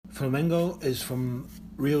Flamengo is from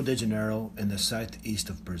Rio de Janeiro in the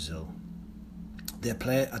southeast of Brazil. They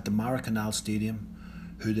play at the Maracanã Stadium,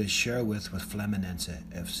 who they share with Fluminense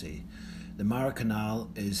FC. The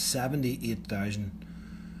Maracanã is 78,000,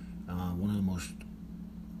 one of the most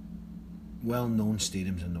well-known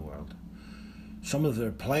stadiums in the world. Some of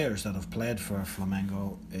their players that have played for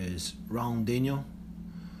Flamengo is Ronaldinho,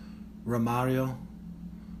 Romario,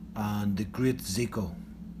 and the great Zico.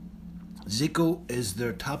 Zico is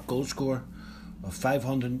their top goal scorer of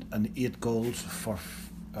 508 goals for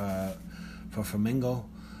Flamengo,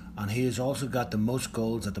 and he has also got the most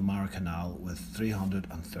goals at the Maracanã with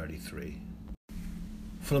 333.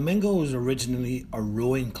 Flamengo was originally a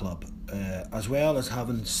rowing club, as well as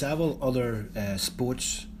having several other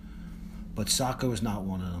sports, but soccer was not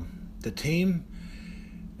one of them. The team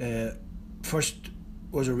first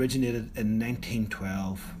was originated in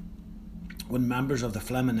 1912 when members of the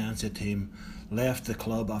Fluminense team left the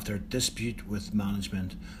club after a dispute with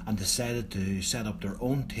management and decided to set up their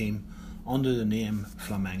own team under the name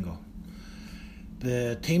Flamengo.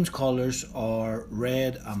 The team's colours are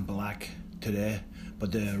red and black today,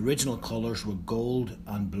 but the original colours were gold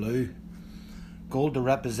and blue. Gold to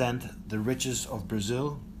represent the riches of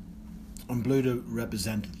Brazil and blue to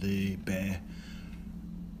represent the bay.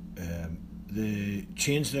 They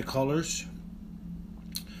changed their colours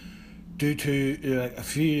due to a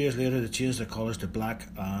few years later they changed their colours to black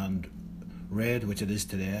and red, which it is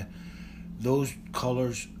today. Those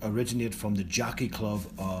colours originate from the jockey club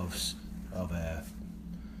of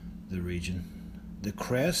the region. The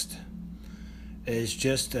crest is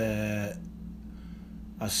just a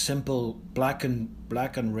simple black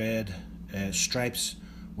and red stripes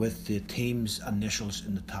with the team's initials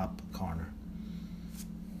in the top corner.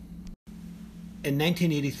 In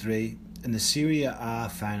 1983, in the Serie A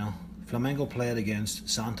final, Flamengo played against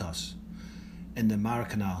Santos in the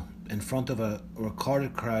Maracanã in front of a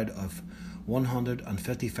recorded crowd of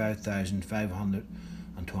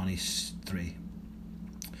 155,523,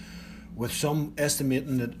 with some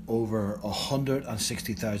estimating that over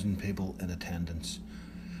 160,000 people in attendance.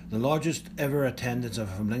 The largest ever attendance of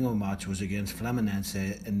a Flamengo match was against Fluminense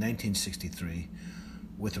in 1963,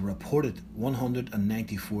 with a reported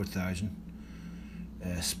 194,000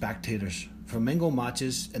 spectators. Flamengo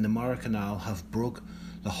matches in the Maracanã have broke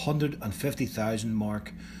the 150,000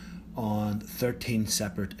 mark on 13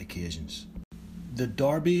 separate occasions. The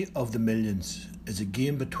Derby of the Millions is a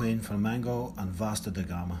game between Flamengo and Vasco da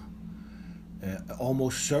Gama.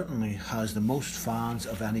 Almost certainly has the most fans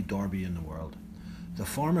of any derby in the world. The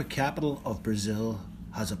former capital of Brazil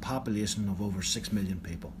has a population of over 6 million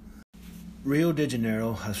people. Rio de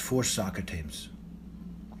Janeiro has 4 soccer teams.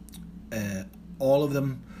 All of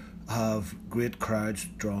them have great crowds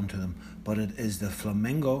drawn to them, but it is the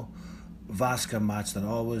Flamengo Vasco match that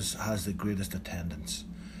always has the greatest attendance.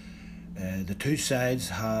 The two sides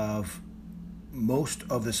have most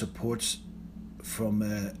of the supports from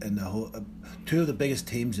in the whole, two of the biggest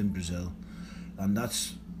teams in Brazil, and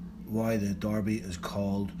that's why the derby is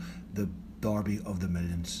called the Derby of the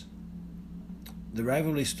Millions. The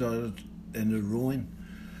rivalry started in the rowing,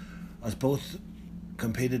 as both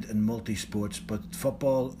competed in multi-sports, but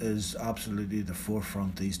football is absolutely the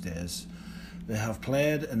forefront these days. They have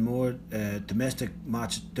played in more domestic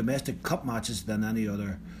cup matches than any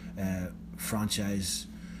other franchise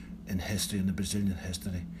in history, in the Brazilian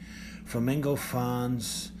history. Flamengo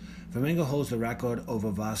holds the record over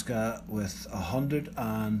Vasco with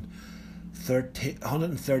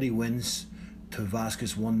 130 wins to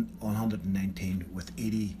Vasco's 119 with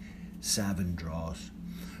 87 draws.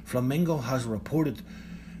 Flamengo has reported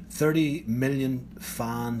 30 million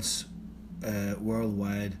fans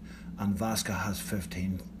worldwide, and Vasco has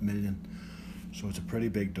 15 million, so it's a pretty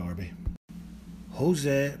big derby.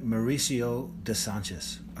 Jose Mauricio de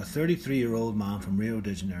Sanchez, a 33-year-old man from Rio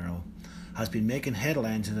de Janeiro, has been making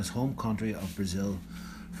headlines in his home country of Brazil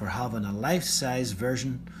for having a life-size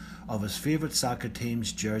version of his favourite soccer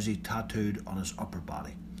team's jersey tattooed on his upper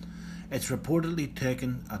body. It's reportedly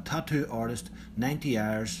taken a tattoo artist 90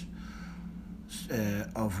 hours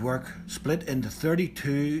of work split into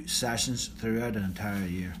 32 sessions throughout an entire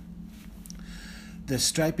year. The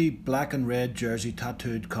stripy black and red jersey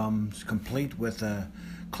tattooed comes complete with a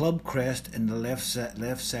club crest in the left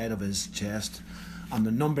side of his chest and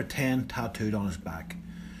the number 10 tattooed on his back.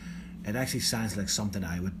 It actually sounds like something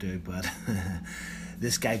I would do, but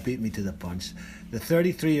this guy beat me to the punch. The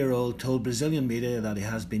 33-year-old told Brazilian media that he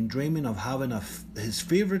has been dreaming of having his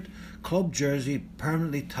favourite club jersey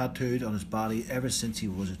permanently tattooed on his body ever since he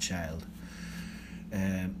was a child.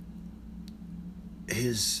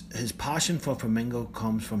 his passion for Flamengo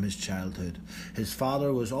comes from his childhood. His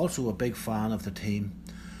father was also a big fan of the team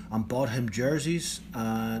and bought him jerseys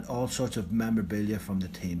and all sorts of memorabilia from the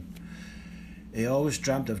team. He always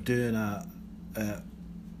dreamt of doing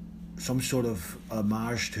some sort of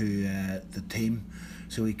homage to the team,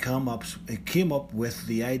 so he came up with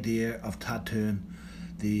the idea of tattooing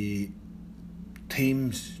the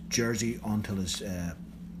team's jersey onto his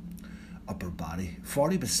upper body.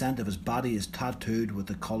 40% of his body is tattooed with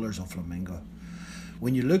the colours of Flamengo.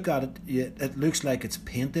 When you look at it, it looks like it's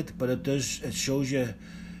painted, but it shows you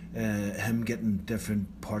him getting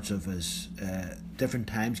different parts of his different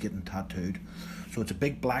times getting tattooed. So it's a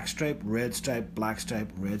big black stripe, red stripe, black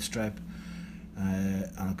stripe, red stripe,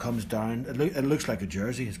 and it comes down. It looks like a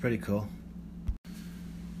jersey. It's pretty cool.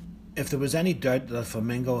 If there was any doubt that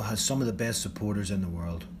Flamengo has some of the best supporters in the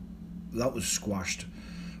world, that was squashed,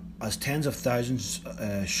 as tens of thousands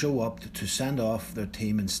show up to send off their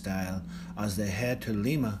team in style as they head to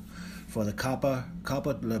Lima for the Copa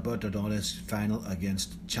Libertadores final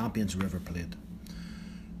against champions River Plate.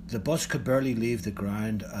 The bus could barely leave the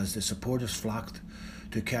ground as the supporters flocked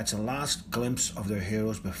to catch a last glimpse of their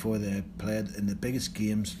heroes before they played in the biggest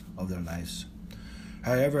games of their lives.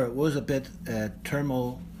 However, it was a bit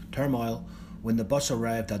turmoil when the bus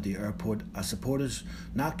arrived at the airport, as supporters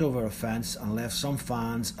knocked over a fence and left some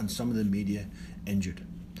fans and some of the media injured.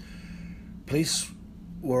 Police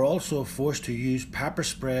were also forced to use pepper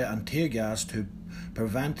spray and tear gas to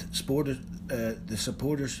prevent the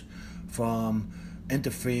supporters from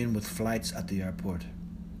interfering with flights at the airport.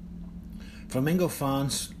 Flamengo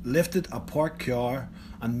fans lifted a parked car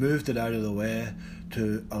and moved it out of the way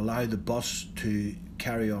to allow the bus to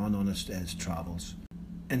carry on its travels.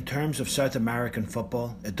 In terms of South American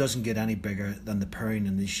football, it doesn't get any bigger than the pairing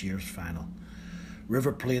in this year's final.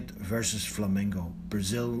 River Plate versus Flamengo,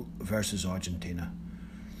 Brazil versus Argentina.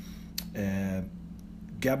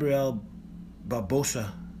 Gabriel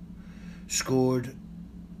Barbosa scored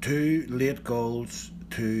 2 late goals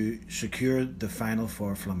to secure the final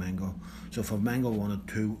for Flamengo. So Flamengo won it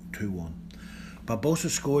 2-1. Barbosa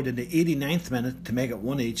scored in the 89th minute to make it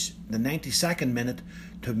 1 each, the 92nd minute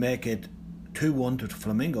to make it 2-1 to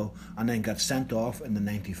Flamengo, and then got sent off in the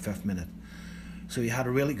 95th minute. So he had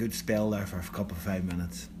a really good spell there for a couple of 5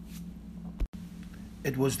 minutes.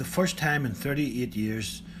 It was the first time in 38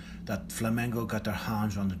 years that Flamengo got their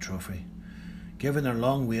hands on the trophy. Given their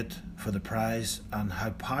long wait for the prize and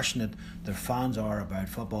how passionate their fans are about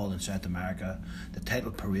football in South America, the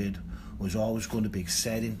title parade was always going to be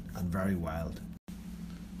exciting and very wild.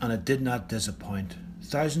 And it did not disappoint.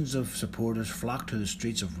 Thousands of supporters flocked to the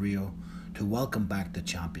streets of Rio to welcome back the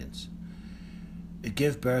champions. It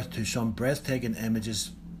gave birth to some breathtaking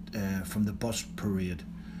images from the bus parade.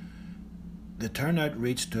 The turnout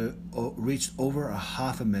reached over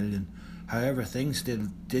 500,000. However, things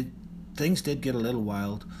did get a little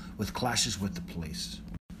wild with clashes with the police.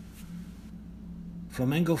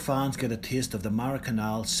 Flamengo fans get a taste of the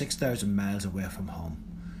Maracanã 6,000 miles away from home,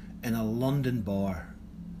 in a London bar.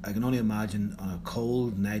 I can only imagine on a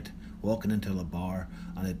cold night walking into a bar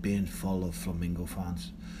and it being full of Flamengo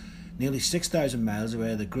fans. Nearly 6,000 miles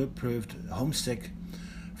away, the group proved homesick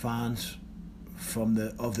fans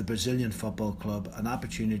of the Brazilian football club an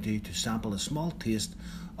opportunity to sample a small taste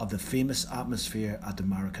of the famous atmosphere at the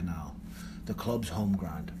Maracanã, the club's home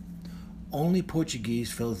ground. Only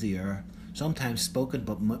Portuguese filled the air, sometimes spoken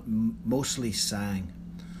but mostly sang,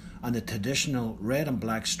 and the traditional red and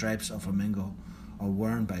black stripes of Flamengo are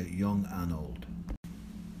worn by young and old.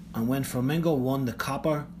 And when Flamengo won the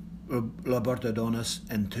Copa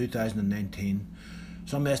Libertadores in 2019,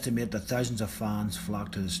 some estimate that thousands of fans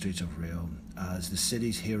flocked to the streets of Rio as the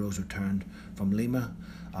city's heroes returned from Lima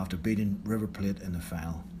after beating River Plate in the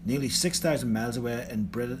final. Nearly 6,000 miles away in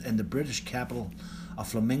the British capital, a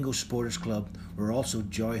Flamengo supporters club were also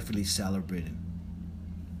joyfully celebrating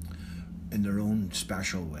in their own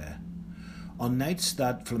special way. On nights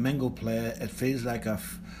that Flamengo play, it feels like a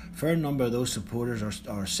fair number of those supporters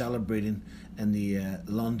are celebrating in the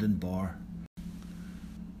London bar.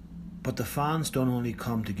 But the fans don't only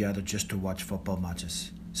come together just to watch football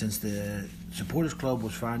matches. Since the supporters club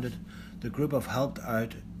was founded, the group have helped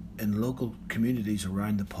out in local communities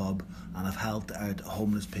around the pub and have helped out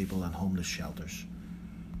homeless people and homeless shelters.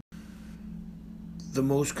 The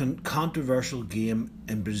most controversial game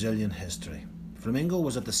in Brazilian history. Flamengo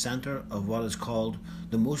was at the centre of what is called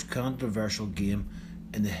the most controversial game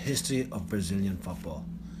in the history of Brazilian football.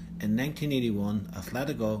 In 1981,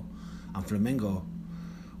 Atletico and Flamengo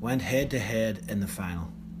went head-to-head in the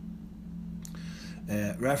final.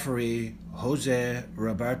 Referee José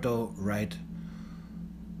Roberto Wright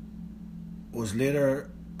was later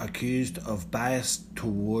accused of bias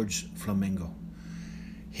towards Flamengo.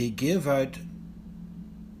 He gave a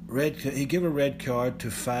red card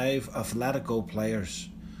to 5 Atletico players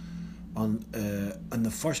in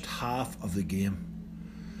the first half of the game.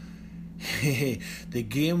 The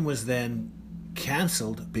game was then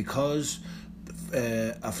cancelled because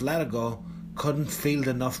Atletico couldn't field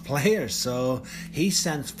enough players, so he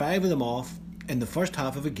sent 5 of them off in the first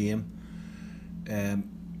half of a game,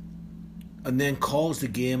 and then calls the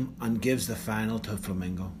game and gives the final to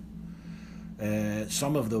Flamengo.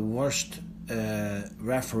 Some of the worst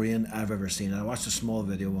refereeing I've ever seen. I watched a small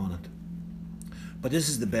video on it, but this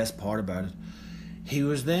is the best part about it. He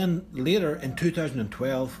was then later in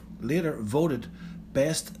 2012 voted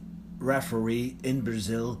best referee in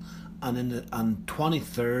Brazil and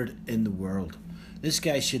 23rd in the world. This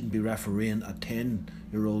guy shouldn't be refereeing a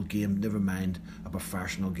 10-year-old game, never mind a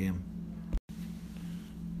professional game.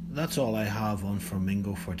 That's all I have on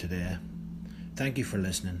Flamengo for today. Thank you for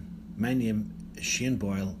listening. My name is Shane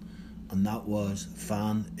Boyle, and that was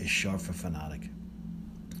Fan is Short for Fanatic.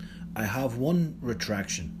 I have one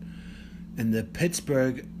retraction. In the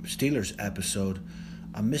Pittsburgh Steelers episode,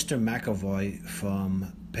 a Mr. McAvoy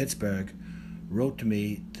from Pittsburgh wrote to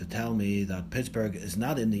me to tell me that Pittsburgh is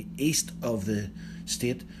not in the east of the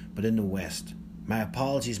state, but in the west. My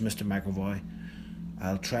apologies, Mr. McAvoy.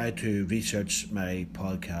 I'll try to research my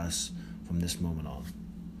podcasts from this moment on.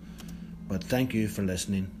 But thank you for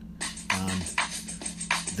listening, and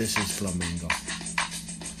this is Flamengo.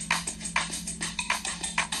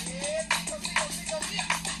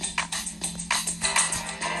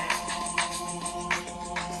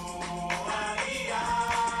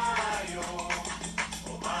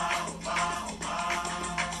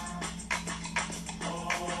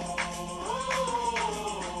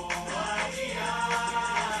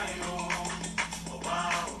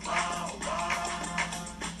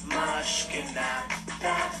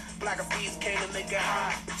 Black bees came to make it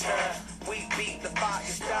hot. We beat the fire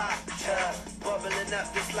starter, bubbling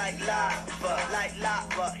up just like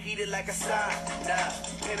lava, heated like a sauna,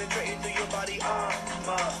 penetrating through your body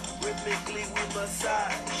armor. Rhythmically we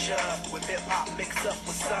massage with hip hop mixed up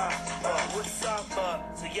with samba.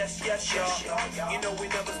 So yes, y'all. You know we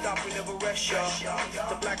never stop, we never rest, y'all.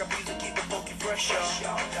 The black bees will keep the funky fresh,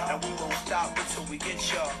 y'all. And we won't stop until we get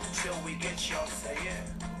y'all. Till we get y'all. Say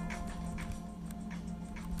it.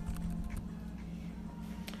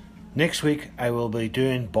 Next week I will be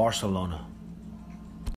doing Barcelona.